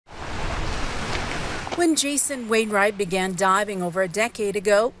When Jason Wainwright began diving over a decade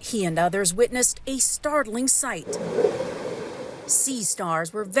ago, he and others witnessed a startling sight. Sea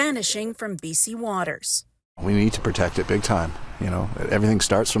stars were vanishing from BC waters. We need to protect it big time. You know, everything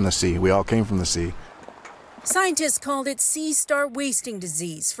starts from the sea. We all came from the sea. Scientists called it sea star wasting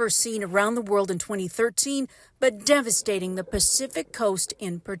disease, first seen around the world in 2013, but devastating the Pacific coast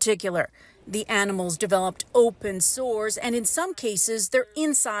in particular. The animals developed open sores, and in some cases, their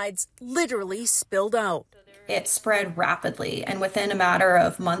insides literally spilled out. It spread rapidly, and within a matter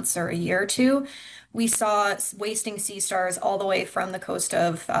of months or a year or two, we saw wasting sea stars all the way from the coast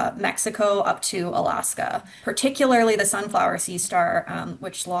of Mexico up to Alaska, particularly the sunflower sea star,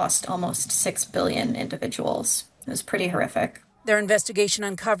 which lost almost 6 billion individuals. It was pretty horrific. Their investigation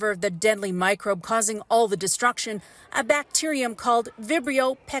uncovered the deadly microbe causing all the destruction, a bacterium called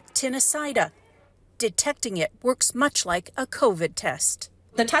Vibrio pectenicida. Detecting it works much like a COVID test.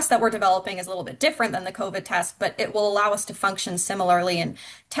 The test that we're developing is a little bit different than the COVID test, but it will allow us to function similarly in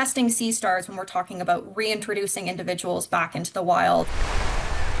testing sea stars when we're talking about reintroducing individuals back into the wild.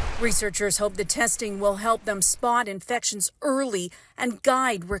 Researchers hope the testing will help them spot infections early and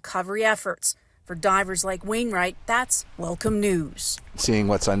guide recovery efforts. For divers like Wainwright, that's welcome news. Seeing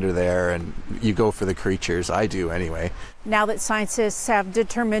what's under there, and you go for the creatures. I do anyway. Now that scientists have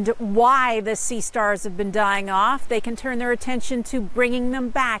determined why the sea stars have been dying off, they can turn their attention to bringing them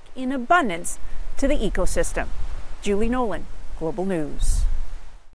back in abundance to the ecosystem. Julie Nolin, Global News.